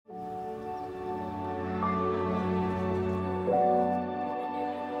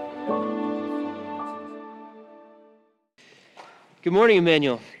Good morning,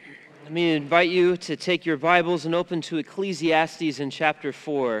 Emmanuel. Let me invite you to take your Bibles and open to Ecclesiastes in chapter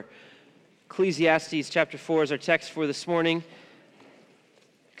 4. Ecclesiastes chapter 4 is our text for this morning.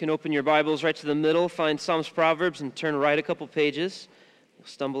 You can open your Bibles right to the middle, find Psalms, Proverbs, and turn right a couple pages. You'll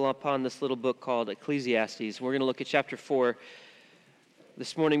stumble upon this little book called Ecclesiastes. We're going to look at chapter 4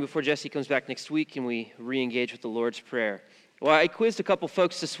 this morning before Jesse comes back next week and we re-engage with the Lord's Prayer. Well, I quizzed a couple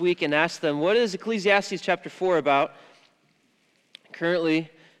folks this week and asked them, what is Ecclesiastes chapter 4 about? Currently,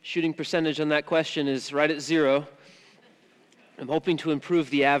 shooting percentage on that question is right at 0. I'm hoping to improve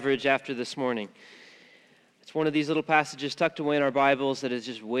the average after this morning. It's one of these little passages tucked away in our Bibles that is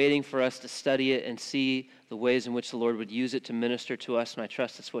just waiting for us to study it and see the ways in which the Lord would use it to minister to us, and I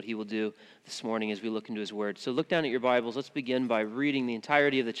trust that's what He will do this morning as we look into His Word. So look down at your Bibles. Let's begin by reading the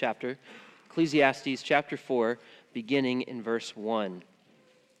entirety of the chapter, Ecclesiastes chapter 4, beginning in verse 1.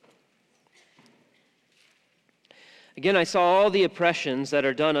 Again, I saw all the oppressions that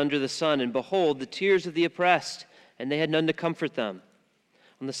are done under the sun, and behold, the tears of the oppressed, and they had none to comfort them.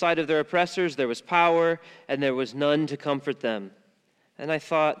 On the side of their oppressors there was power, and there was none to comfort them. And I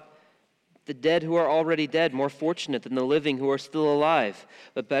thought, the dead who are already dead, more fortunate than the living who are still alive.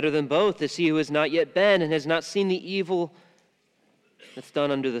 But better than both is he who has not yet been, and has not seen the evil that's done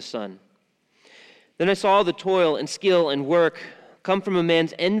under the sun. Then I saw the toil and skill and work come from a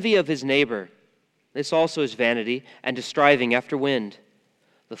man's envy of his neighbor. This also is vanity, and is striving after wind.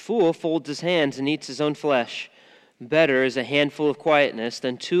 The fool folds his hands and eats his own flesh. Better is a handful of quietness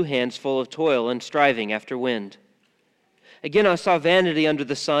than 2 hands full of toil and striving after wind. Again I saw vanity under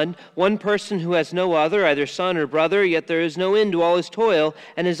the sun, one person who has no other, either son or brother, yet there is no end to all his toil,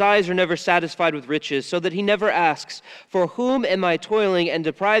 and his eyes are never satisfied with riches, so that he never asks, for whom am I toiling and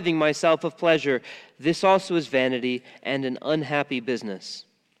depriving myself of pleasure? This also is vanity and an unhappy business.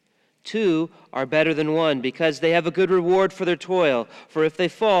 2 are better than 1, because they have a good reward for their toil. For if they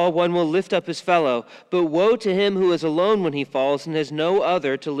fall, one will lift up his fellow. But woe to him who is alone when he falls, and has no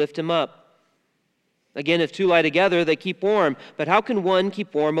other to lift him up. Again, if 2 lie together, they keep warm. But how can one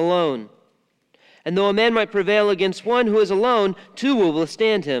keep warm alone? And though a man might prevail against one who is alone, 2 will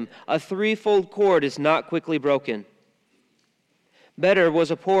withstand him. A 3-fold cord is not quickly broken. Better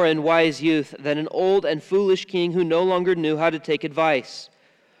was a poor and wise youth than an old and foolish king who no longer knew how to take advice.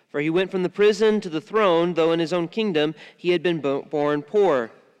 For he went from the prison to the throne, though in his own kingdom he had been born poor.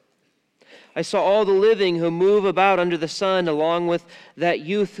 I saw all the living who move about under the sun, along with that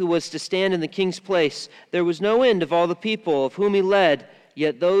youth who was to stand in the king's place. There was no end of all the people of whom he led,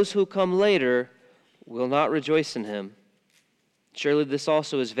 yet those who come later will not rejoice in him. Surely this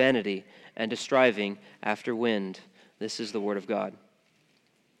also is vanity and a striving after wind. This is the word of God.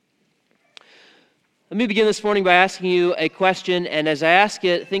 Let me begin this morning by asking you a question, and as I ask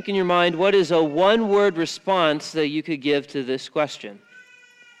it, think in your mind, what is a one-word response that you could give to this question?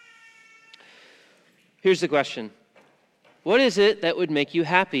 Here's the question. What is it that would make you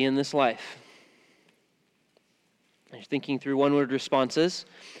happy in this life? As you're thinking through one-word responses,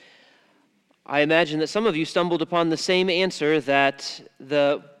 I imagine that some of you stumbled upon the same answer that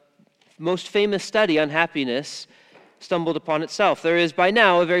the most famous study on happiness stumbled upon itself. There is by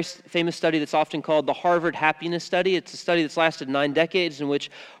now a very famous study that's often called the Harvard Happiness Study. It's a study that's lasted 9 decades in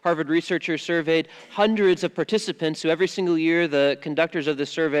which Harvard researchers surveyed hundreds of participants who every single year the conductors of this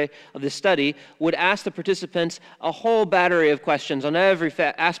survey, of this study, would ask the participants a whole battery of questions on every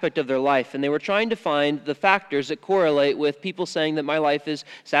aspect of their life. And they were trying to find the factors that correlate with people saying that my life is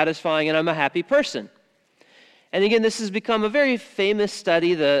satisfying and I'm a happy person. And again, this has become a very famous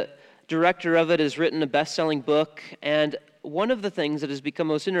study. The director of it has written a best-selling book, and one of the things that has become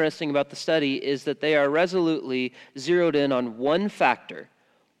most interesting about the study is that they are resolutely zeroed in on one factor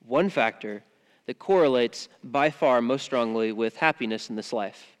that correlates by far most strongly with happiness in this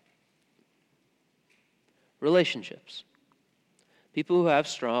life. Relationships. People who have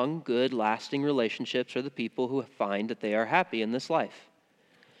strong, good, lasting relationships are the people who find that they are happy in this life.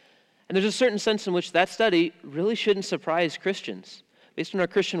 And there's a certain sense in which that study really shouldn't surprise Christians. Based on our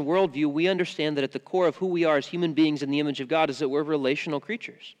Christian worldview, we understand that at the core of who we are as human beings in the image of God is that we're relational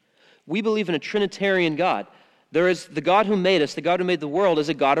creatures. We believe in a Trinitarian God. There is the God who made us, the God who made the world, is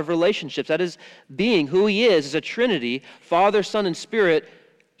a God of relationships. That is being who He is a Trinity, Father, Son, and Spirit.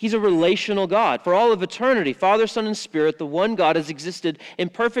 He's a relational God. For all of eternity, Father, Son, and Spirit, the one God, has existed in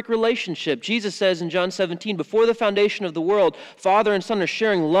perfect relationship. Jesus says in John 17, before the foundation of the world, Father and Son are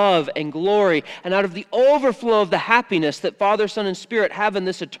sharing love and glory. And out of the overflow of the happiness that Father, Son, and Spirit have in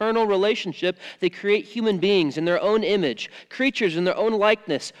this eternal relationship, they create human beings in their own image, creatures in their own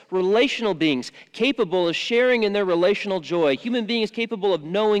likeness, relational beings capable of sharing in their relational joy, human beings capable of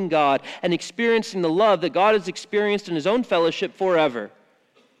knowing God and experiencing the love that God has experienced in his own fellowship forever.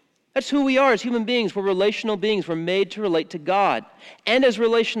 That's who we are as human beings. We're relational beings. We're made to relate to God. And as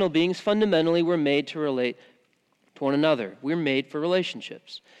relational beings, fundamentally, we're made to relate to one another. We're made for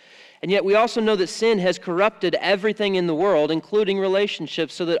relationships. And yet we also know that sin has corrupted everything in the world, including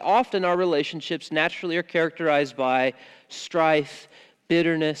relationships, so that often our relationships naturally are characterized by strife,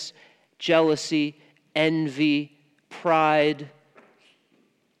 bitterness, jealousy, envy, pride.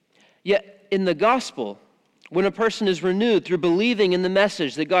 Yet in the gospel, when a person is renewed through believing in the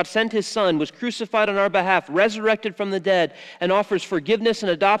message that God sent his Son, was crucified on our behalf, resurrected from the dead, and offers forgiveness and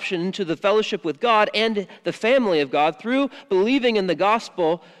adoption into the fellowship with God and the family of God, through believing in the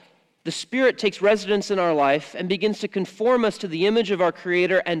gospel, the Spirit takes residence in our life and begins to conform us to the image of our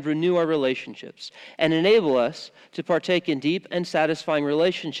Creator and renew our relationships and enable us to partake in deep and satisfying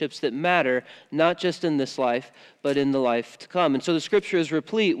relationships that matter not just in this life, but in the life to come. And so the Scripture is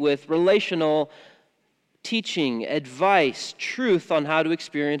replete with relational teaching, advice, truth on how to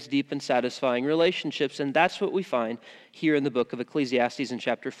experience deep and satisfying relationships. And that's what we find here in the book of Ecclesiastes in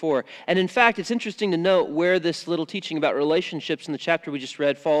chapter 4. And in fact, it's interesting to note where this little teaching about relationships in the chapter we just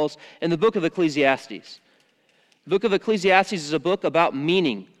read falls in the book of Ecclesiastes. The book of Ecclesiastes is a book about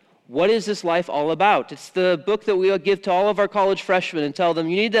meaning. What is this life all about? It's the book that we'll give to all of our college freshmen and tell them,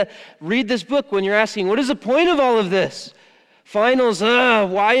 you need to read this book when you're asking, what is the point of all of this? Finals,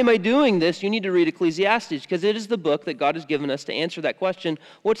 why am I doing this? You need to read Ecclesiastes because it is the book that God has given us to answer that question,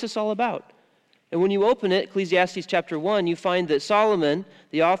 what's this all about? And when you open it, Ecclesiastes chapter 1, you find that Solomon,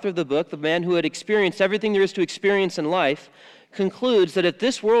 the author of the book, the man who had experienced everything there is to experience in life, concludes that if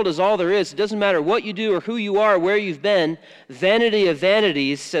this world is all there is, it doesn't matter what you do or who you are, where you've been, vanity of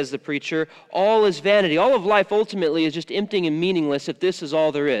vanities, says the preacher, all is vanity. All of life ultimately is just empty and meaningless if this is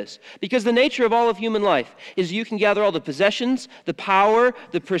all there is. Because the nature of all of human life is you can gather all the possessions, the power,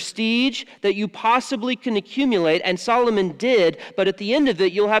 the prestige that you possibly can accumulate, and Solomon did, but at the end of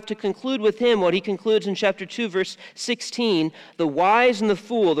it, you'll have to conclude with him what he concludes in chapter 2, verse 16, the wise and the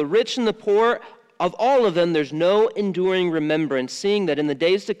fool, the rich and the poor, of all of them, there's no enduring remembrance, seeing that in the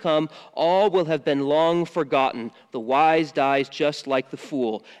days to come, all will have been long forgotten. The wise dies just like the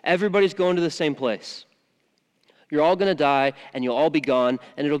fool. Everybody's going to the same place. You're all going to die, and you'll all be gone,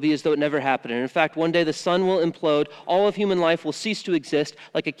 and it'll be as though it never happened. And in fact, one day the sun will implode, all of human life will cease to exist,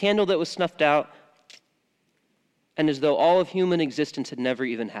 like a candle that was snuffed out, and as though all of human existence had never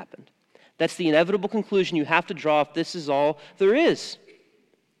even happened. That's the inevitable conclusion you have to draw if this is all there is.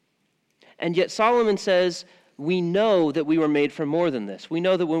 And yet Solomon says, we know that we were made for more than this. We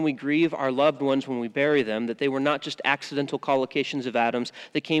know that when we grieve our loved ones, when we bury them, that they were not just accidental collocations of atoms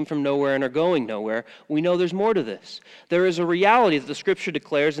that came from nowhere and are going nowhere. We know there's more to this. There is a reality that the Scripture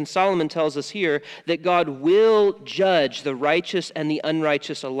declares, and Solomon tells us here, that God will judge the righteous and the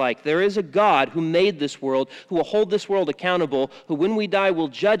unrighteous alike. There is a God who made this world, who will hold this world accountable, who when we die will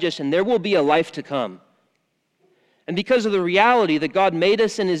judge us, and there will be a life to come. And because of the reality that God made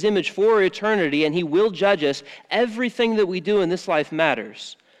us in his image for eternity and he will judge us, everything that we do in this life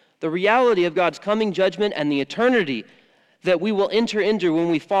matters. The reality of God's coming judgment and the eternity that we will enter into when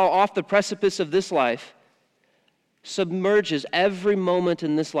we fall off the precipice of this life submerges every moment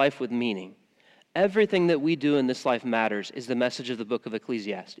in this life with meaning. Everything that we do in this life matters is the message of the book of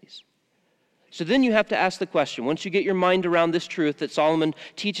Ecclesiastes. So then you have to ask the question, once you get your mind around this truth that Solomon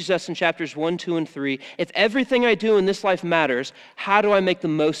teaches us in chapters 1, 2, and 3, if everything I do in this life matters, how do I make the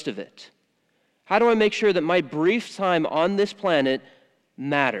most of it? How do I make sure that my brief time on this planet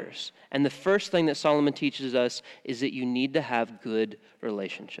matters? And the first thing that Solomon teaches us is that you need to have good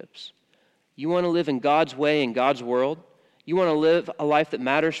relationships. You want to live in God's way, in God's world? You want to live a life that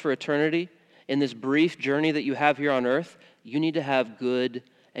matters for eternity? In this brief journey that you have here on earth, you need to have good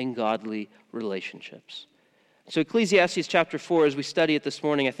and godly relationships. So Ecclesiastes chapter 4, as we study it this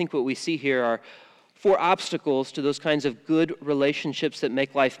morning, I think what we see here are 4 obstacles to those kinds of good relationships that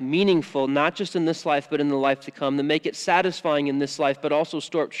make life meaningful, not just in this life, but in the life to come, that make it satisfying in this life, but also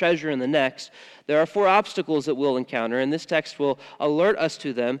store up treasure in the next. There are 4 obstacles that we'll encounter, and this text will alert us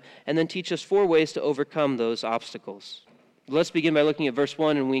to them and then teach us 4 ways to overcome those obstacles. Let's begin by looking at verse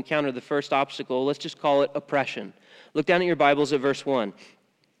 1, and we encounter the first obstacle. Let's just call it oppression. Look down at your Bibles at verse 1.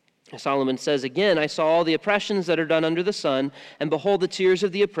 Solomon says again, I saw all the oppressions that are done under the sun, and behold the tears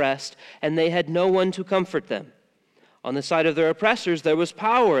of the oppressed, and they had no one to comfort them. On the side of their oppressors there was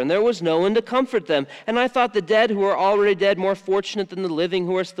power, and there was no one to comfort them. And I thought the dead who are already dead more fortunate than the living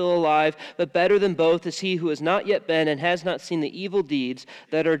who are still alive, but better than both is he who has not yet been and has not seen the evil deeds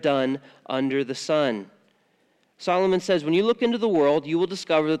that are done under the sun. Solomon says, when you look into the world, you will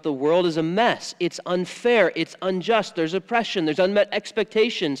discover that the world is a mess. It's unfair. It's unjust. There's oppression. There's unmet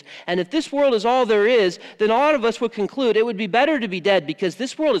expectations. And if this world is all there is, then a lot of us would conclude it would be better to be dead because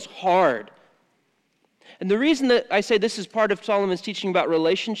this world is hard. And the reason that I say this is part of Solomon's teaching about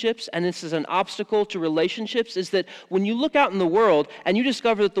relationships, and this is an obstacle to relationships, is that when you look out in the world and you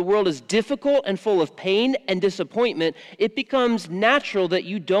discover that the world is difficult and full of pain and disappointment, it becomes natural that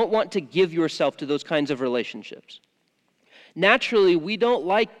you don't want to give yourself to those kinds of relationships. Naturally, we don't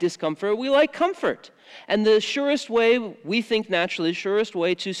like discomfort, we like comfort. And the surest way, we think naturally, the surest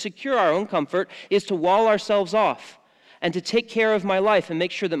way to secure our own comfort is to wall ourselves off and to take care of my life and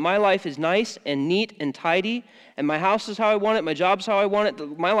make sure that my life is nice and neat and tidy, and my house is how I want it, my job's how I want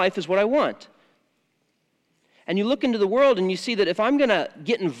it, my life is what I want. And you look into the world and you see that if I'm going to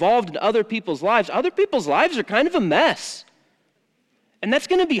get involved in other people's lives are kind of a mess. And that's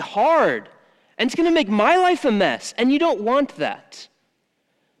going to be hard. And it's going to make my life a mess, and you don't want that.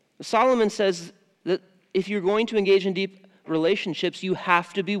 Solomon says that if you're going to engage in deep relationships, you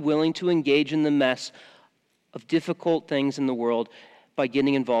have to be willing to engage in the mess of difficult things in the world by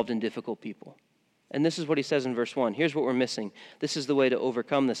getting involved in difficult people. And this is what he says in verse 1. Here's what we're missing. This is the way to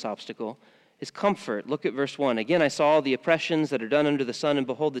overcome this obstacle, is comfort. Look at verse 1. Again, I saw all the oppressions that are done under the sun, and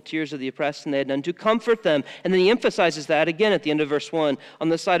behold, the tears of the oppressed, and they had none to comfort them. And then he emphasizes that again at the end of verse 1. On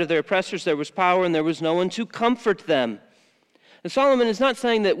the side of their oppressors there was power, and there was no one to comfort them. And Solomon is not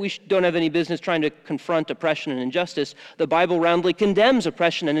saying that we don't have any business trying to confront oppression and injustice. The Bible roundly condemns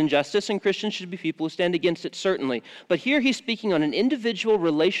oppression and injustice, and Christians should be people who stand against it, certainly. But here he's speaking on an individual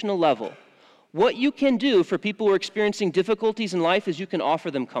relational level. What you can do for people who are experiencing difficulties in life is you can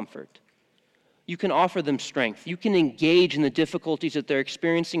offer them comfort. You can offer them strength. You can engage in the difficulties that they're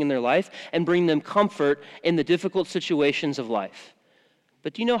experiencing in their life and bring them comfort in the difficult situations of life.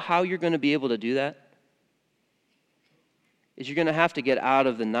 But do you know how you're going to be able to do that? Is you're going to have to get out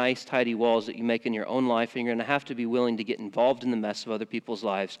of the nice, tidy walls that you make in your own life, and you're going to have to be willing to get involved in the mess of other people's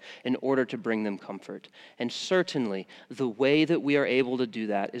lives in order to bring them comfort. And certainly, the way that we are able to do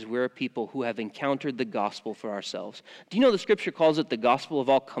that is we're a people who have encountered the gospel for ourselves. Do you know the scripture calls it the gospel of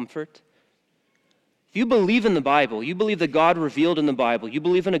all comfort? If you believe in the Bible, you believe that God revealed in the Bible, you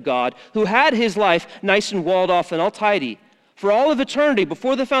believe in a God who had his life nice and walled off and all tidy, for all of eternity,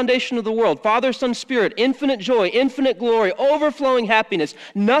 before the foundation of the world, Father, Son, Spirit, infinite joy, infinite glory, overflowing happiness,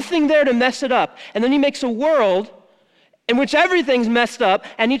 nothing there to mess it up. And then he makes a world in which everything's messed up,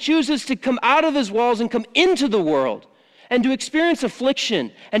 and he chooses to come out of his walls and come into the world and to experience affliction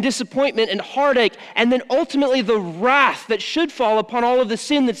and disappointment and heartache, and then ultimately the wrath that should fall upon all of the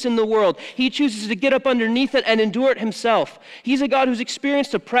sin that's in the world. He chooses to get up underneath it and endure it himself. He's a God who's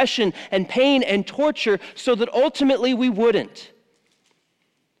experienced oppression and pain and torture so that ultimately we wouldn't.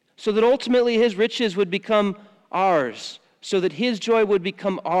 So that ultimately his riches would become ours. So that his joy would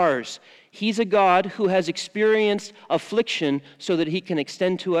become ours. He's a God who has experienced affliction so that he can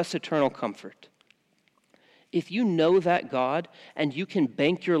extend to us eternal comfort. If you know that God and you can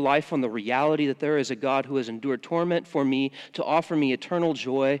bank your life on the reality that there is a God who has endured torment for me to offer me eternal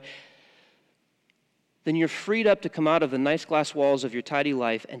joy, then you're freed up to come out of the nice glass walls of your tidy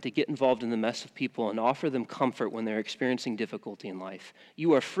life and to get involved in the mess of people and offer them comfort when they're experiencing difficulty in life.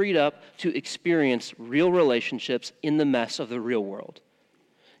 You are freed up to experience real relationships in the mess of the real world.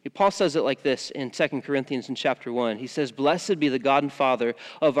 Paul says it like this in 2 Corinthians in chapter 1. He says, "Blessed be the God and Father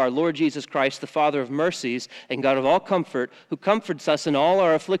of our Lord Jesus Christ, the Father of mercies and God of all comfort, who comforts us in all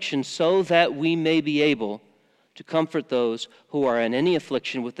our afflictions so that we may be able to comfort those who are in any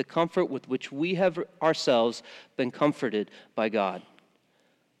affliction with the comfort with which we have ourselves been comforted by God."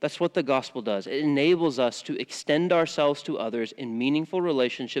 That's what the gospel does. It enables us to extend ourselves to others in meaningful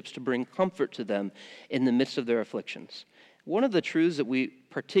relationships to bring comfort to them in the midst of their afflictions. One of the truths that we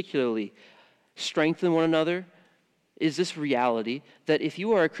particularly strengthen one another is this reality that if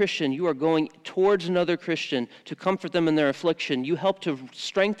you are a Christian, you are going towards another Christian to comfort them in their affliction. You help to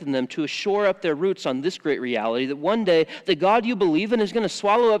strengthen them, to shore up their roots on this great reality that one day the God you believe in is going to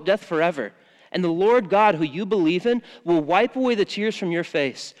swallow up death forever. And the Lord God who you believe in will wipe away the tears from your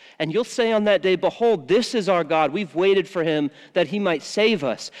face. And you'll say on that day, "Behold, this is our God. We've waited for him that he might save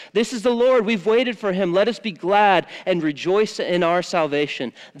us. This is the Lord. We've waited for him. Let us be glad and rejoice in our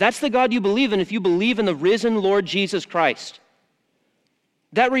salvation." That's the God you believe in if you believe in the risen Lord Jesus Christ.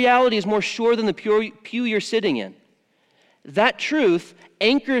 That reality is more sure than the pew you're sitting in. That truth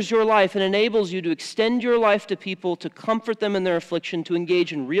anchors your life and enables you to extend your life to people, to comfort them in their affliction, to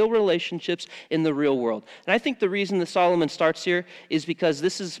engage in real relationships in the real world. And I think the reason that Solomon starts here is because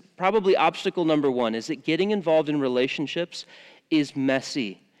this is probably obstacle number one, is that getting involved in relationships is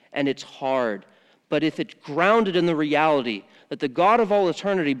messy and it's hard. But if it's grounded in the reality that the God of all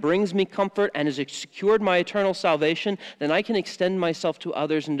eternity brings me comfort and has secured my eternal salvation, then I can extend myself to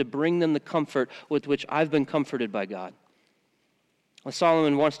others and to bring them the comfort with which I've been comforted by God. Well,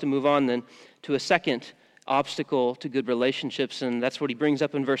 Solomon wants to move on then to a second obstacle to good relationships, and that's what he brings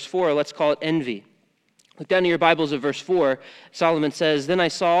up in verse 4. Let's call it envy. Look down in your Bibles at verse 4. Solomon says, "Then I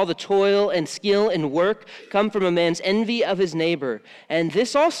saw the toil and skill and work come from a man's envy of his neighbor, and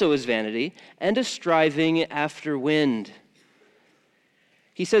this also is vanity and a striving after wind."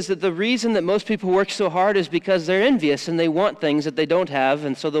 He says that the reason that most people work so hard is because they're envious and they want things that they don't have,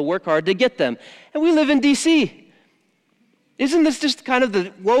 and so they'll work hard to get them. And we live in D.C. Isn't this just kind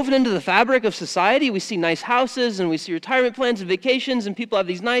of woven into the fabric of society? We see nice houses and we see retirement plans and vacations, and people have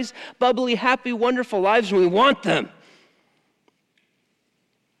these nice, bubbly, happy, wonderful lives, and we want them.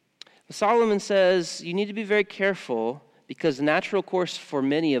 Solomon says you need to be very careful, because the natural course for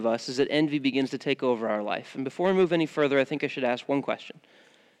many of us is that envy begins to take over our life. And before we move any further, I think I should ask one question.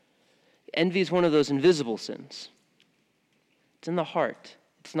 Envy is one of those invisible sins. It's in the heart.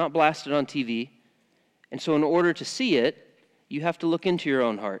 It's not blasted on TV. And so in order to see it, you have to look into your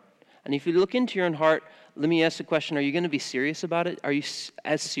own heart. And if you look into your own heart, let me ask the question, are you going to be serious about it? Are you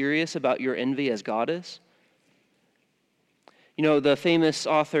as serious about your envy as God is? You know, the famous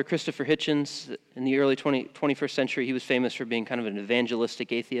author Christopher Hitchens, in the early 21st century, he was famous for being kind of an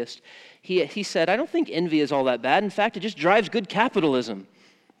evangelistic atheist. He said, I don't think envy is all that bad. In fact, it just drives good capitalism.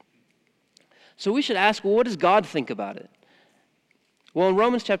 So we should ask, well, what does God think about it? Well, in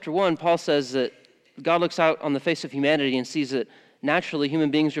Romans chapter 1, Paul says that God looks out on the face of humanity and sees that naturally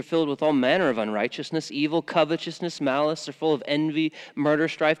human beings are filled with all manner of unrighteousness, evil, covetousness, malice. They're full of envy, murder,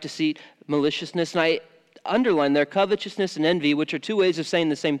 strife, deceit, maliciousness. And I underline there covetousness and envy, which are two ways of saying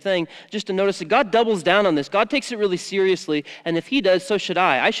the same thing, just to notice that God doubles down on this. God takes it really seriously, and if he does, so should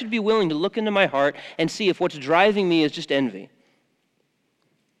I. I should be willing to look into my heart and see if what's driving me is just envy.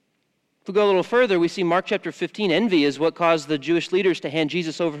 If we go a little further, we see Mark chapter 15, envy is what caused the Jewish leaders to hand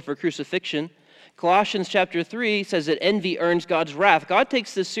Jesus over for crucifixion. Colossians chapter 3 says that envy earns God's wrath. God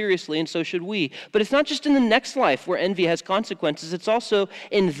takes this seriously, and so should we. But it's not just in the next life where envy has consequences. It's also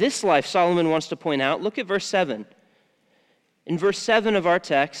in this life, Solomon wants to point out. Look at verse 7. In verse 7 of our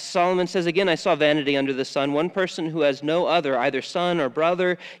text, Solomon says, "Again, I saw vanity under the sun, one person who has no other, either son or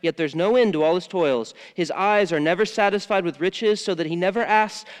brother, yet there's no end to all his toils. His eyes are never satisfied with riches, so that he never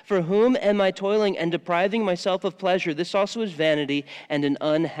asks, 'For whom am I toiling and depriving myself of pleasure?' This also is vanity and an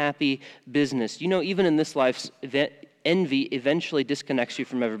unhappy business." You know, even in this life, envy eventually disconnects you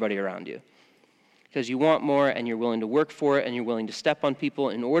from everybody around you. Because you want more, and you're willing to work for it, and you're willing to step on people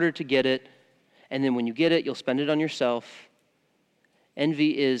in order to get it. And then when you get it, you'll spend it on yourself.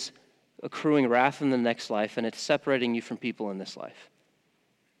 Envy is accruing wrath in the next life, and it's separating you from people in this life.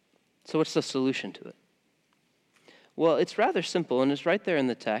 So what's the solution to it? Well, it's rather simple, and it's right there in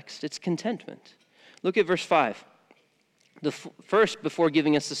the text. It's contentment. Look at verse 5. First, before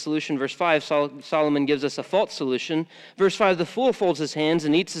giving us the solution, verse 5, Solomon gives us a false solution. Verse 5, the fool folds his hands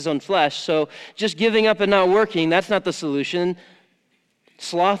and eats his own flesh. So just giving up and not working, that's not the solution.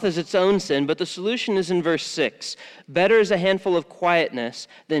 Sloth is its own sin, but the solution is in verse 6. Better is a handful of quietness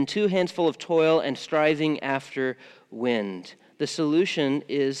than 2 handsful of toil and striving after wind. The solution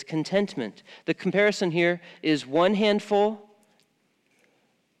is contentment. The comparison here is 1 handful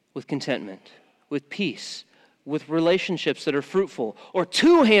with contentment, with peace, with relationships that are fruitful, or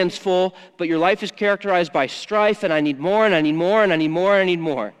 2 hands full, but your life is characterized by strife, and I need more, and I need more, and I need more, and I need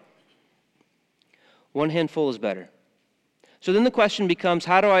more. 1 handful is better. So then the question becomes,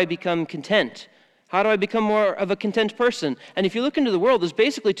 how do I become content? How do I become more of a content person? And if you look into the world, there's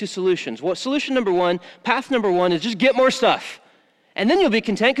basically 2 solutions. Solution number 1, path number 1 is just get more stuff. And then you'll be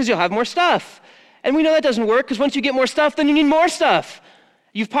content because you'll have more stuff. And we know that doesn't work, because once you get more stuff, then you need more stuff.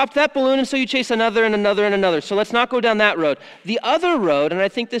 You've popped that balloon, and so you chase another and another and another. So let's not go down that road. The other road, and I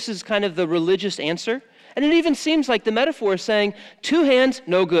think this is kind of the religious answer, and it even seems like the metaphor is saying, 2 hands,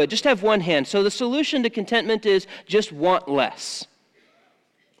 no good. Just have 1 hand. So the solution to contentment is just want less.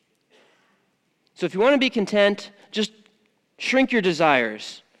 So if you want to be content, just shrink your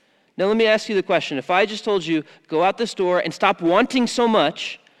desires. Now let me ask you the question. If I just told you, go out this door and stop wanting so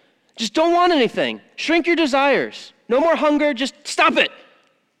much, just don't want anything. Shrink your desires. No more hunger, just stop it.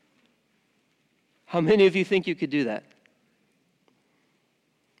 How many of you think you could do that?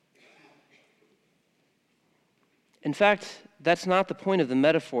 In fact, that's not the point of the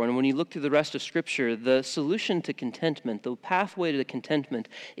metaphor. And when you look through the rest of Scripture, the solution to contentment, the pathway to contentment,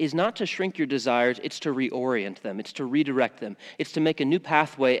 is not to shrink your desires, it's to reorient them, it's to redirect them, it's to make a new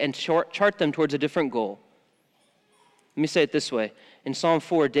pathway and chart them towards a different goal. Let me say it this way. In Psalm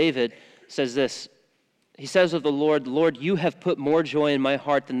 4, David says this. He says of the Lord, "Lord, you have put more joy in my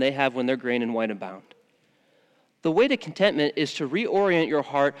heart than they have when their grain and wine abound." The way to contentment is to reorient your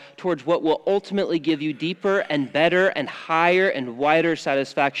heart towards what will ultimately give you deeper and better and higher and wider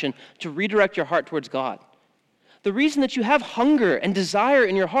satisfaction, to redirect your heart towards God. The reason that you have hunger and desire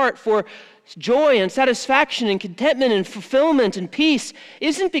in your heart for joy and satisfaction and contentment and fulfillment and peace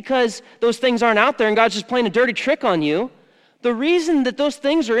isn't because those things aren't out there and God's just playing a dirty trick on you. The reason that those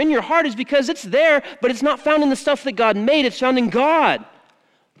things are in your heart is because it's there, but it's not found in the stuff that God made, it's found in God.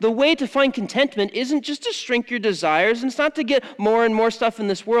 The way to find contentment isn't just to shrink your desires, and it's not to get more and more stuff in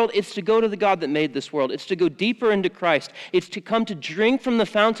this world. It's to go to the God that made this world. It's to go deeper into Christ. It's to come to drink from the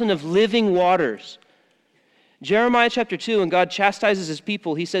fountain of living waters. Jeremiah chapter 2, when God chastises his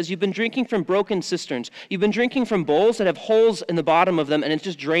people, he says, you've been drinking from broken cisterns. You've been drinking from bowls that have holes in the bottom of them, and it's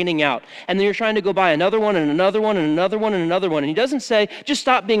just draining out. And then you're trying to go buy another one and another one and another one and another one. And he doesn't say, just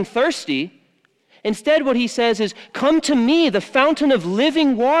stop being thirsty. Instead, what he says is, come to me, the fountain of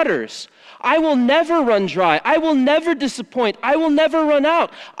living waters. I will never run dry. I will never disappoint. I will never run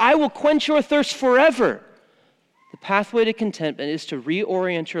out. I will quench your thirst forever. The pathway to contentment is to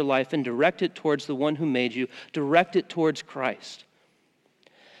reorient your life and direct it towards the one who made you, direct it towards Christ.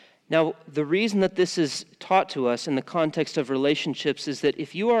 Now, the reason that this is taught to us in the context of relationships is that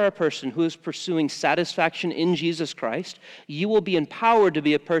if you are a person who is pursuing satisfaction in Jesus Christ, you will be empowered to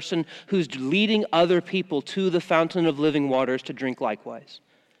be a person who's leading other people to the fountain of living waters to drink likewise.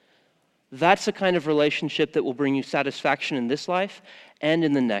 That's the kind of relationship that will bring you satisfaction in this life and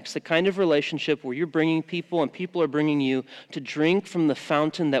in the next. The kind of relationship where you're bringing people and people are bringing you to drink from the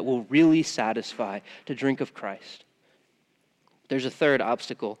fountain that will really satisfy, to drink of Christ. There's a third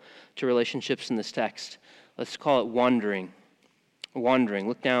obstacle to relationships in this text. Let's call it wandering. Wandering.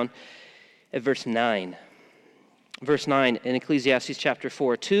 Look down at verse 9. Verse 9 in Ecclesiastes chapter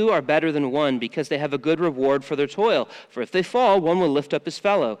 4, 2 are better than one because they have a good reward for their toil. For if they fall, one will lift up his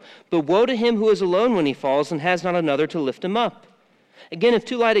fellow. But woe to him who is alone when he falls and has not another to lift him up. Again, if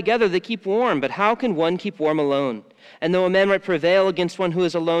two lie together, they keep warm, but how can one keep warm alone? And though a man might prevail against one who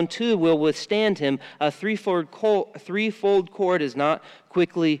is alone, two will withstand him. A threefold cord is not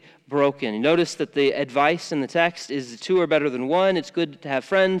quickly broken. Notice that the advice in the text is two are better than one. It's good to have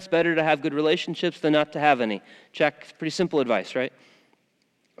friends, better to have good relationships than not to have any. Check. Pretty simple advice, right?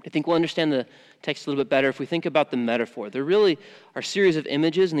 I think we'll understand the text a little bit better if we think about the metaphor. There really are a series of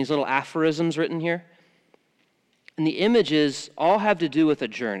images and these little aphorisms written here. And the images all have to do with a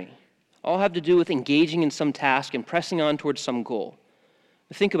journey, all have to do with engaging in some task and pressing on towards some goal.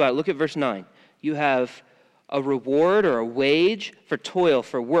 Think about it. Look at verse 9. You have a reward or a wage for toil,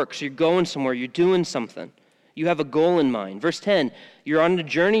 for work. So you're going somewhere, you're doing something. You have a goal in mind. Verse 10, you're on a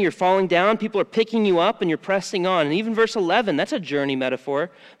journey, you're falling down, people are picking you up, and you're pressing on. And even verse 11, that's a journey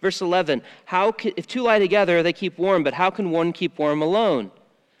metaphor. Verse 11, if two lie together, they keep warm, but how can one keep warm alone?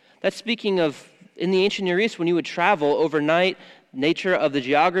 That's speaking of in the ancient Near East, when you would travel overnight, nature of the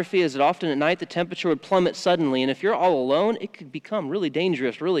geography is that often at night the temperature would plummet suddenly, and if you're all alone, it could become really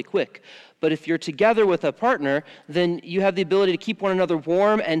dangerous really quick. But if you're together with a partner, then you have the ability to keep one another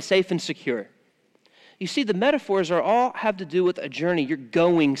warm and safe and secure. You see, the metaphors all have to do with a journey. You're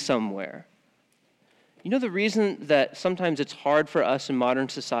going somewhere. You know the reason that sometimes it's hard for us in modern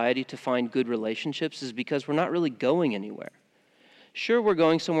society to find good relationships is because we're not really going anywhere. Sure, we're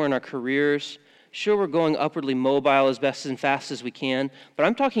going somewhere in our careers. Sure, we're going upwardly mobile as best and fast as we can, but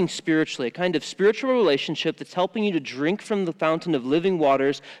I'm talking spiritually, a kind of spiritual relationship that's helping you to drink from the fountain of living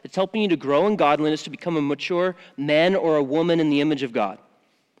waters, that's helping you to grow in godliness, to become a mature man or a woman in the image of God.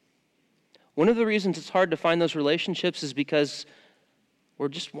 One of the reasons it's hard to find those relationships is because we're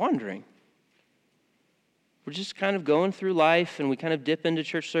just wandering. We're just kind of going through life, and we kind of dip into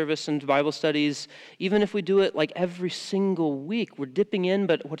church service and Bible studies. Even if we do it like every single week, we're dipping in,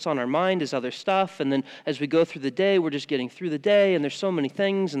 but what's on our mind is other stuff. And then as we go through the day, we're just getting through the day, and there's so many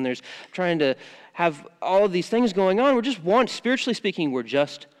things, and there's trying to have all of these things going on. We're just spiritually speaking, we're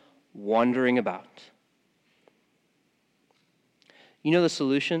just wandering about. You know the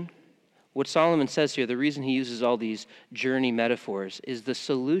solution? What Solomon says here, the reason he uses all these journey metaphors is the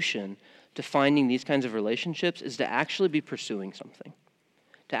solution to finding these kinds of relationships is to actually be pursuing something,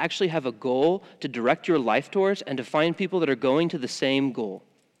 to actually have a goal to direct your life towards and to find people that are going to the same goal.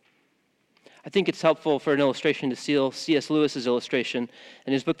 I think it's helpful for an illustration to see C.S. Lewis's illustration.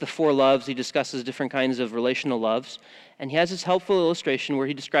 In his book, The Four Loves, he discusses different kinds of relational loves. And he has this helpful illustration where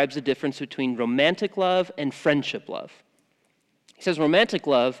he describes the difference between romantic love and friendship love. He says romantic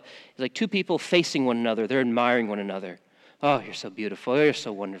love is like two people facing one another. They're admiring one another. Oh, you're so beautiful. You're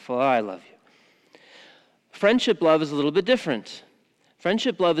so wonderful. Oh, I love you. Friendship love is a little bit different.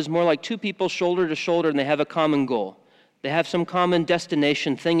 Friendship love is more like two people shoulder to shoulder, and they have a common goal. They have some common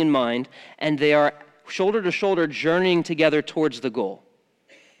destination thing in mind, and they are shoulder to shoulder journeying together towards the goal.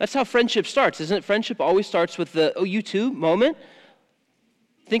 That's how friendship starts, isn't it? Friendship always starts with the, oh, you too moment.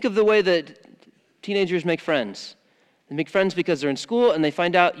 Think of the way that teenagers make friends. They make friends because they're in school and they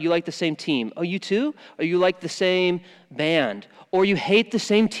find out you like the same team. Oh, you too? Or you like the same band. Or you hate the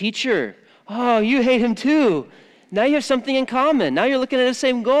same teacher. Oh, you hate him too. Now you have something in common. Now you're looking at the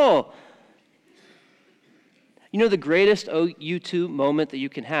same goal. You know, the greatest oh, you too moment that you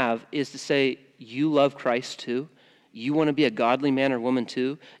can have is to say, you love Christ too. You want to be a godly man or woman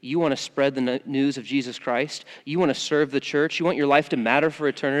too. You want to spread the news of Jesus Christ. You want to serve the church. You want your life to matter for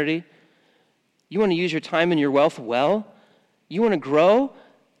eternity. You want to use your time and your wealth well. You want to grow.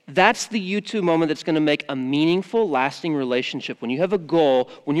 That's the you too moment that's going to make a meaningful, lasting relationship. When you have a goal,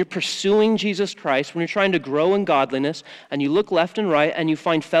 when you're pursuing Jesus Christ, when you're trying to grow in godliness, and you look left and right, and you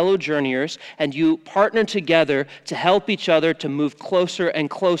find fellow journeyers, and you partner together to help each other to move closer and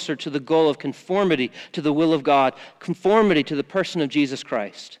closer to the goal of conformity to the will of God, conformity to the person of Jesus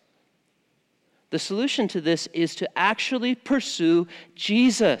Christ. The solution to this is to actually pursue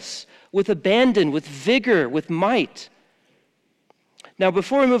Jesus with abandon, with vigor, with might. Now,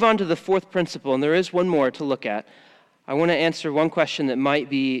 before we move on to the fourth principle, and there is one more to look at, I want to answer one question that might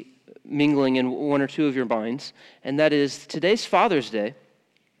be mingling in one or two of your minds, and that is, today's Father's Day.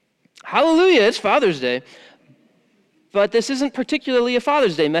 Hallelujah, it's Father's Day. But this isn't particularly a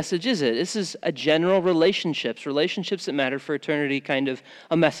Father's Day message, is it? This is a general relationships that matter for eternity kind of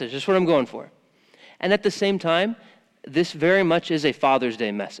a message. That's what I'm going for. And at the same time, this very much is a Father's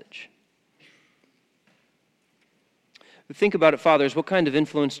Day message. Think about it, fathers. What kind of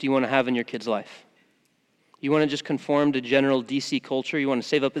influence do you want to have in your kid's life? You want to just conform to general DC culture? You want to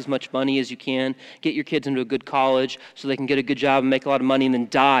save up as much money as you can, get your kids into a good college so they can get a good job and make a lot of money and then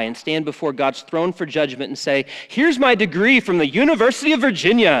die and stand before God's throne for judgment and say, here's my degree from the University of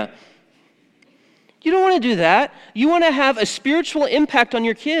Virginia. You don't want to do that. You want to have a spiritual impact on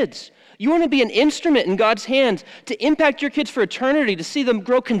your kids. You want to be an instrument in God's hands to impact your kids for eternity, to see them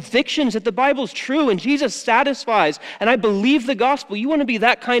grow convictions that the Bible's true and Jesus satisfies, and I believe the gospel. You want to be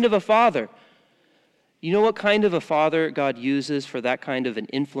that kind of a father. You know what kind of a father God uses for that kind of an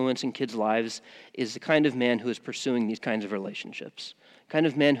influence in kids' lives is the kind of man who is pursuing these kinds of relationships. Kind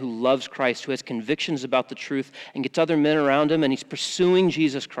of man who loves Christ, who has convictions about the truth and gets other men around him, and he's pursuing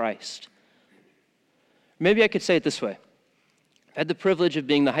Jesus Christ. Maybe I could say it this way. I've had the privilege of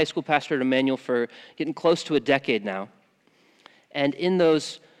being the high school pastor at Emmanuel for getting close to a decade now. And in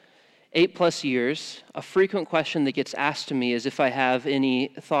those 8+ years, a frequent question that gets asked to me is if I have any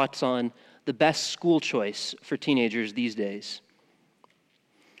thoughts on the best school choice for teenagers these days.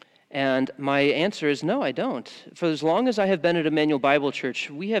 And my answer is no, I don't. For as long as I have been at Emmanuel Bible Church,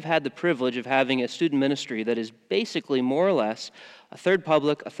 we have had the privilege of having a student ministry that is basically more or less a third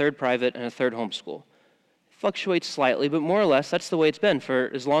public, a third private, and a third homeschool. Fluctuates slightly, but more or less, that's the way it's been for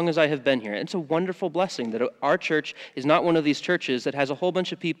as long as I have been here. It's a wonderful blessing that our church is not one of these churches that has a whole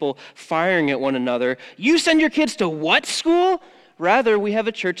bunch of people firing at one another. You send your kids to what school? Rather, we have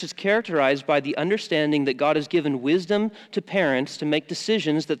a church that's characterized by the understanding that God has given wisdom to parents to make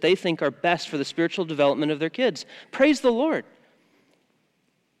decisions that they think are best for the spiritual development of their kids. Praise the Lord.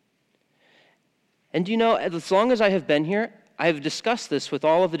 And you know, as long as I have been here, I have discussed this with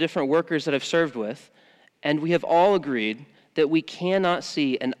all of the different workers that I've served with, and we have all agreed that we cannot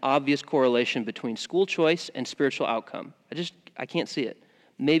see an obvious correlation between school choice and spiritual outcome. I can't see it.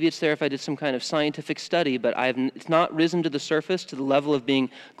 Maybe it's there if I did some kind of scientific study, but it's not risen to the surface to the level of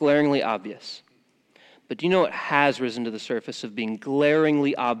being glaringly obvious. But do you know what has risen to the surface of being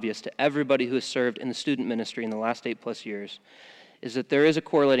glaringly obvious to everybody who has served in the student ministry in the last 8+ years? Is that there is a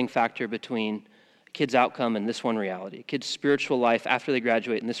correlating factor between a kid's outcome and this one reality, a kid's spiritual life after they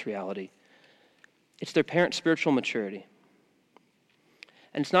graduate and this reality. It's their parents' spiritual maturity.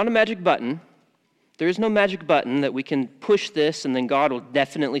 And it's not a magic button. There is no magic button that we can push this and then God will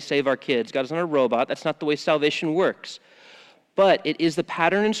definitely save our kids. God is not a robot. That's not the way salvation works. But it is the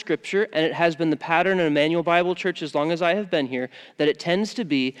pattern in Scripture, and it has been the pattern in Emmanuel Bible Church as long as I have been here, that it tends to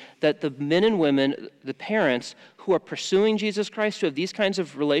be that the men and women, the parents who are pursuing Jesus Christ, who have these kinds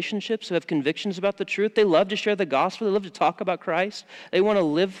of relationships, who have convictions about the truth, they love to share the gospel, they love to talk about Christ, they want to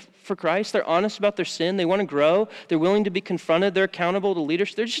live for Christ, they're honest about their sin, they want to grow, they're willing to be confronted, they're accountable to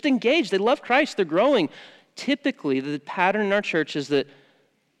leadership, they're just engaged, they love Christ, they're growing. Typically, the pattern in our church is that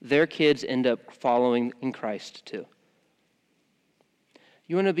their kids end up following in Christ too.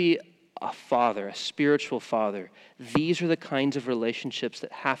 You want to be a father, a spiritual father. These are the kinds of relationships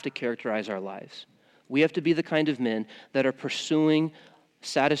that have to characterize our lives. We have to be the kind of men that are pursuing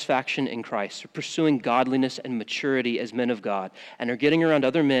satisfaction in Christ, are pursuing godliness and maturity as men of God, and are getting around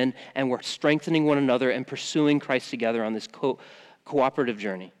other men, and we're strengthening one another and pursuing Christ together on this cooperative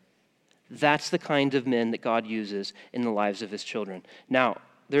journey. That's the kind of men that God uses in the lives of his children. Now,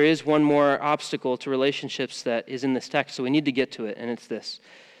 there is one more obstacle to relationships that is in this text, so we need to get to it, and it's this.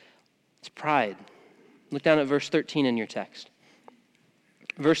 It's pride. Look down at verse 13 in your text.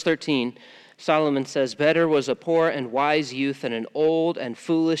 Verse 13, Solomon says, "Better was a poor and wise youth than an old and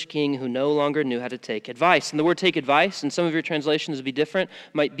foolish king who no longer knew how to take advice." And the word take advice, in some of your translations would be different,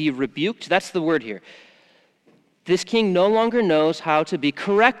 might be rebuked. That's the word here. This king no longer knows how to be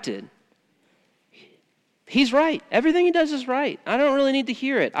corrected. He's right. Everything he does is right. I don't really need to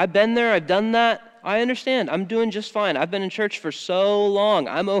hear it. I've been there. I've done that. I understand. I'm doing just fine. I've been in church for so long.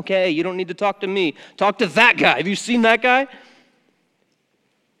 I'm okay. You don't need to talk to me. Talk to that guy. Have you seen that guy?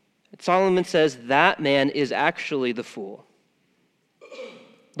 Solomon says that man is actually the fool.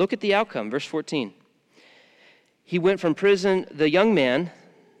 Look at the outcome. Verse 14. He went from prison, the young man,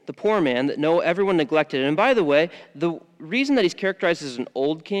 the poor man that everyone neglected. And by the way, the reason that he's characterized as an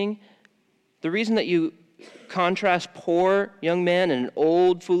old king, the reason that you contrast poor young man and an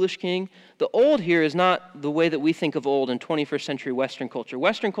old foolish king, the old here is not the way that we think of old in 21st century Western culture.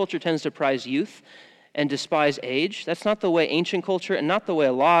 Western culture tends to prize youth and despise age. That's not the way ancient culture and not the way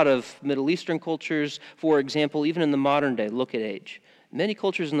a lot of Middle Eastern cultures, for example, even in the modern day, look at age. Many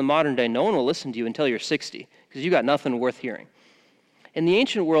cultures in the modern day, no one will listen to you until you're 60 because you got nothing worth hearing. In the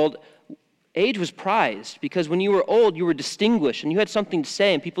ancient world, age was prized because when you were old, you were distinguished and you had something to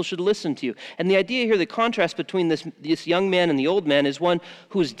say and people should listen to you. And the idea here, the contrast between this young man and the old man is one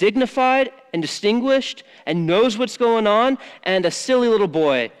who is dignified and distinguished and knows what's going on, and a silly little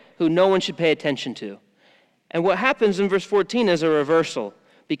boy who no one should pay attention to. And what happens in verse 14 is a reversal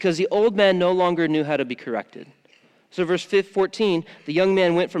because the old man no longer knew how to be corrected. So verse 14, the young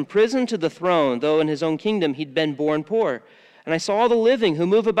man went from prison to the throne, though in his own kingdom he'd been born poor. And I saw all the living who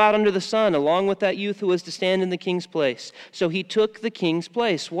move about under the sun, along with that youth who was to stand in the king's place. So he took the king's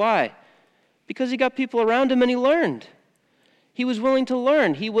place. Why? Because he got people around him and he learned. He was willing to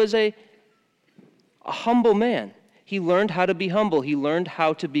learn. He was a humble man. He learned how to be humble. He learned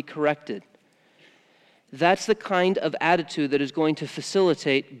how to be corrected. That's the kind of attitude that is going to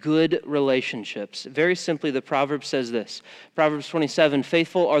facilitate good relationships. Very simply, the proverb says this. Proverbs 27,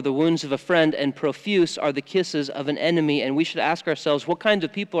 "Faithful are the wounds of a friend, and profuse are the kisses of an enemy." And we should ask ourselves, what kind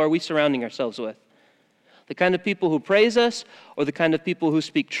of people are we surrounding ourselves with? The kind of people who praise us, or the kind of people who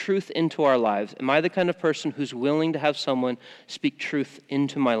speak truth into our lives? Am I the kind of person who's willing to have someone speak truth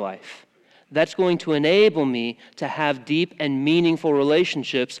into my life? That's going to enable me to have deep and meaningful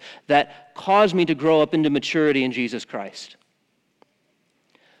relationships that cause me to grow up into maturity in Jesus Christ.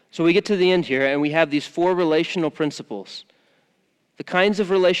 So we get to the end here, and we have these 4 relational principles. The kinds of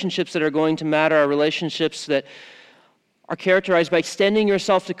relationships that are going to matter are relationships that are characterized by extending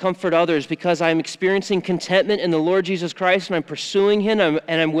yourself to comfort others because I'm experiencing contentment in the Lord Jesus Christ and I'm pursuing Him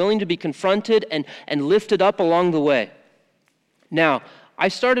and I'm willing to be confronted and lifted up along the way. Now, I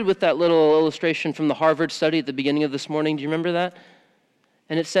started with that little illustration from the Harvard study at the beginning of this morning. Do you remember that?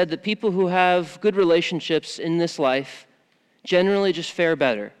 And it said that people who have good relationships in this life generally just fare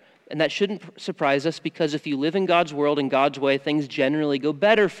better. And that shouldn't surprise us because if you live in God's world and God's way, things generally go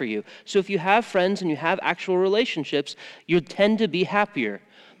better for you. So if you have friends and you have actual relationships, you tend to be happier.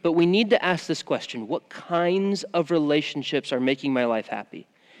 But we need to ask this question: what kinds of relationships are making my life happy?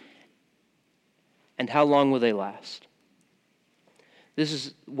 And how long will they last? This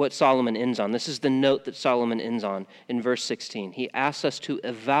is what Solomon ends on. This is the note that Solomon ends on in verse 16. He asks us to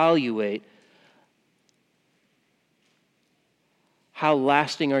evaluate how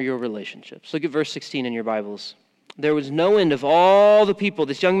lasting are your relationships. Look at verse 16 in your Bibles. There was no end of all the people.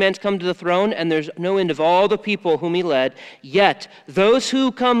 This young man's come to the throne, and there's no end of all the people whom he led. Yet those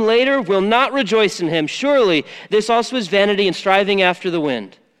who come later will not rejoice in him. Surely this also is vanity and striving after the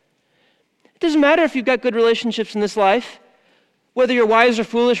wind. It doesn't matter if you've got good relationships in this life. Whether you're wise or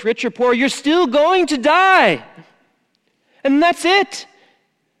foolish, rich or poor, you're still going to die. And that's it.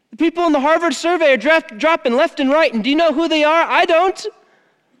 The people in the Harvard survey are dropping left and right, and do you know who they are? I don't.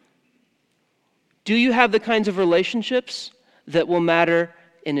 Do you have the kinds of relationships that will matter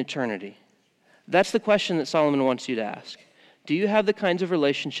in eternity? That's the question that Solomon wants you to ask. Do you have the kinds of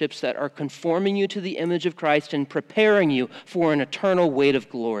relationships that are conforming you to the image of Christ and preparing you for an eternal weight of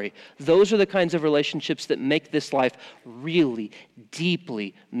glory? Those are the kinds of relationships that make this life really,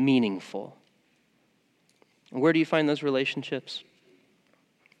 deeply meaningful. And where do you find those relationships?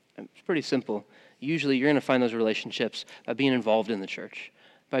 It's pretty simple. Usually you're going to find those relationships by being involved in the church,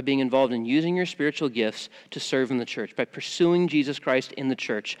 by being involved in using your spiritual gifts to serve in the church, by pursuing Jesus Christ in the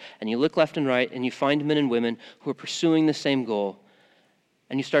church. And you look left and right and you find men and women who are pursuing the same goal,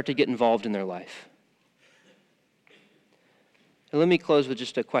 and you start to get involved in their life. And let me close with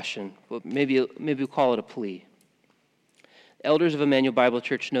just a question. Well, maybe we'll call it a plea. Elders of Emmanuel Bible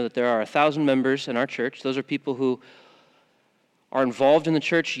Church know that there are 1,000 members in our church. Those are people who are involved in the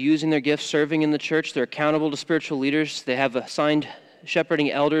church, using their gifts, serving in the church. They're accountable to spiritual leaders. They have assigned shepherding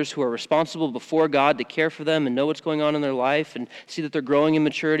elders who are responsible before God to care for them and know what's going on in their life and see that they're growing in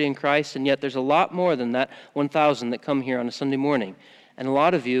maturity in Christ. And yet there's a lot more than that 1,000 that come here on a Sunday morning. And a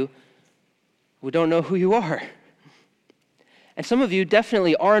lot of you who don't know who you are. And some of you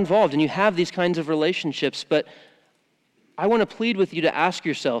definitely are involved and you have these kinds of relationships, but I want to plead with you to ask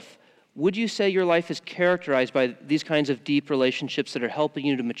yourself, would you say your life is characterized by these kinds of deep relationships that are helping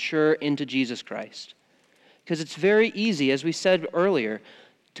you to mature into Jesus Christ? Because it's very easy, as we said earlier,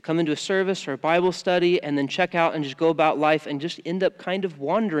 to come into a service or a Bible study and then check out and just go about life and just end up kind of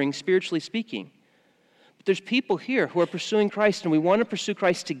wandering, spiritually speaking. But there's people here who are pursuing Christ, and we want to pursue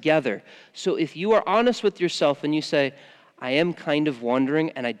Christ together. So if you are honest with yourself and you say, I am kind of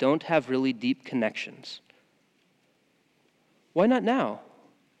wandering and I don't have really deep connections, why not now?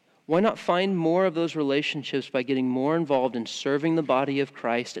 Why not find more of those relationships by getting more involved in serving the body of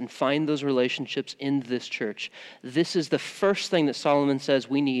Christ and find those relationships in this church? This is the first thing that Solomon says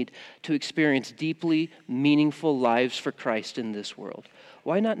we need to experience deeply meaningful lives for Christ in this world.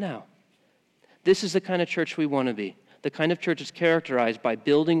 Why not now? This is the kind of church we want to be. The kind of church that's characterized by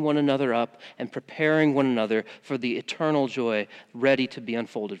building one another up and preparing one another for the eternal joy ready to be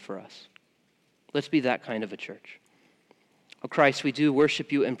unfolded for us. Let's be that kind of a church. Oh Christ, we do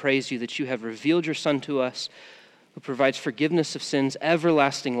worship you and praise you that you have revealed your Son to us, who provides forgiveness of sins,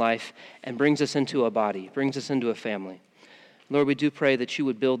 everlasting life, and brings us into a body, brings us into a family. Lord, we do pray that you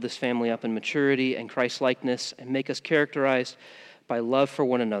would build this family up in maturity and Christ-likeness and make us characterized by love for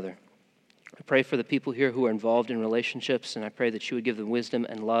one another. I pray for the people here who are involved in relationships, and I pray that you would give them wisdom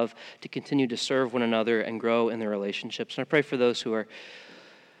and love to continue to serve one another and grow in their relationships. And I pray for those who are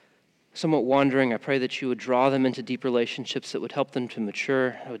somewhat wandering, I pray that you would draw them into deep relationships that would help them to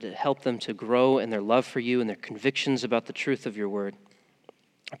mature, would help them to grow in their love for you and their convictions about the truth of your word.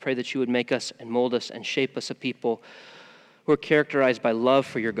 I pray that you would make us and mold us and shape us a people who are characterized by love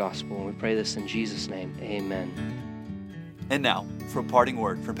for your gospel. And we pray this in Jesus' name. Amen. And now, for a parting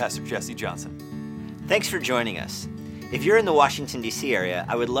word from Pastor Jesse Johnson. Thanks for joining us. If you're in the Washington, D.C. area,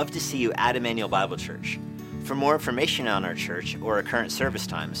 I would love to see you at Emmanuel Bible Church. For more information on our church or our current service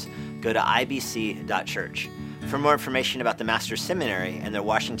times, go to ibc.church. For more information about the Master's Seminary and their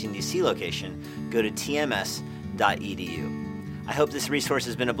Washington, D.C. location, go to tms.edu. I hope this resource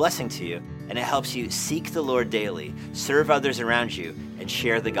has been a blessing to you, and it helps you seek the Lord daily, serve others around you, and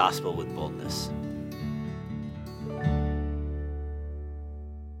share the gospel with boldness.